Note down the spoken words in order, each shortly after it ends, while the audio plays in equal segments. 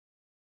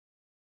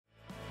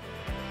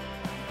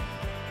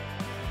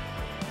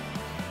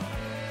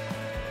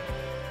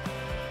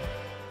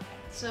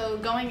So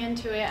going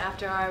into it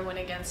after our win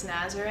against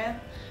Nazareth,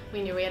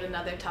 we knew we had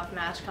another tough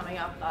match coming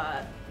up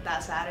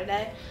that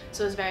Saturday.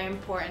 So it was very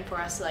important for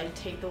us to like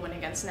take the win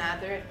against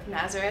Nazareth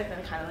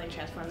and kind of like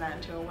transform that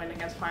into a win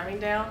against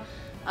Farmingdale.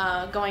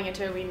 Going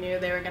into it, we knew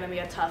they were going to be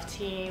a tough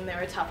team. They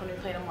were tough when we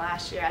played them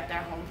last year at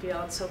their home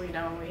field, so we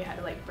know we had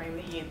to like bring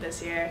the heat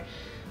this year.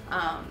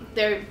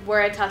 They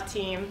were a tough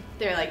team.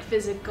 They're like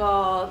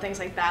physical, things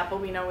like that,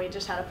 but we know we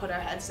just had to put our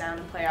heads down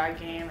and play our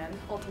game, and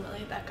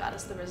ultimately that got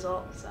us the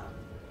result. So.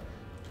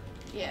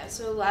 Yeah,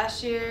 so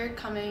last year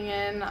coming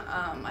in,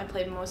 I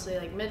played mostly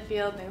like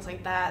midfield, things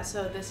like that.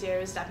 So this year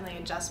was definitely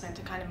an adjustment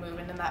to kind of move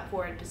into that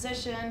forward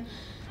position,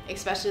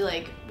 especially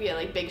like we had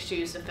like big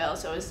shoes to fill.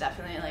 So it was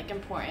definitely like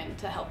important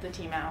to help the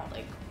team out,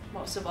 like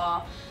most of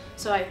all.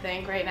 So I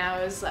think right now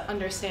is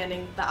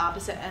understanding the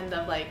opposite end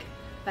of like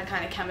that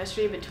kind of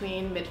chemistry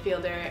between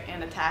midfielder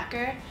and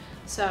attacker.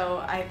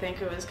 So I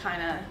think it was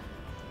kind of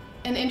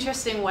an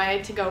interesting way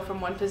to go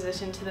from one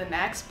position to the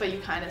next, but you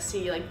kind of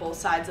see like both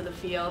sides of the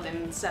field, and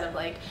instead of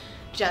like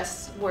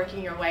just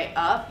working your way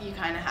up, you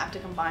kind of have to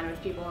combine with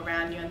people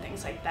around you and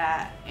things like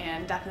that.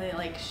 And definitely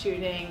like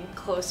shooting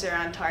closer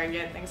on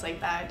target, things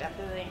like that are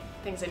definitely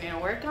things I need to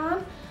work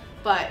on.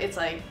 But it's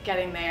like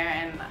getting there,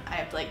 and I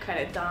have to like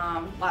credit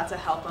Dom, lots of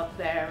help up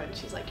there when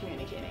she's like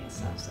communicating and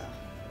stuff.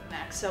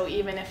 So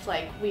even if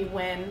like we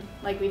win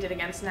like we did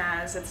against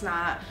Naz, it's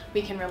not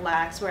we can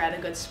relax, we're at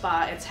a good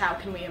spot. It's how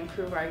can we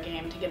improve our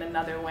game to get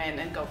another win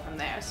and go from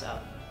there. So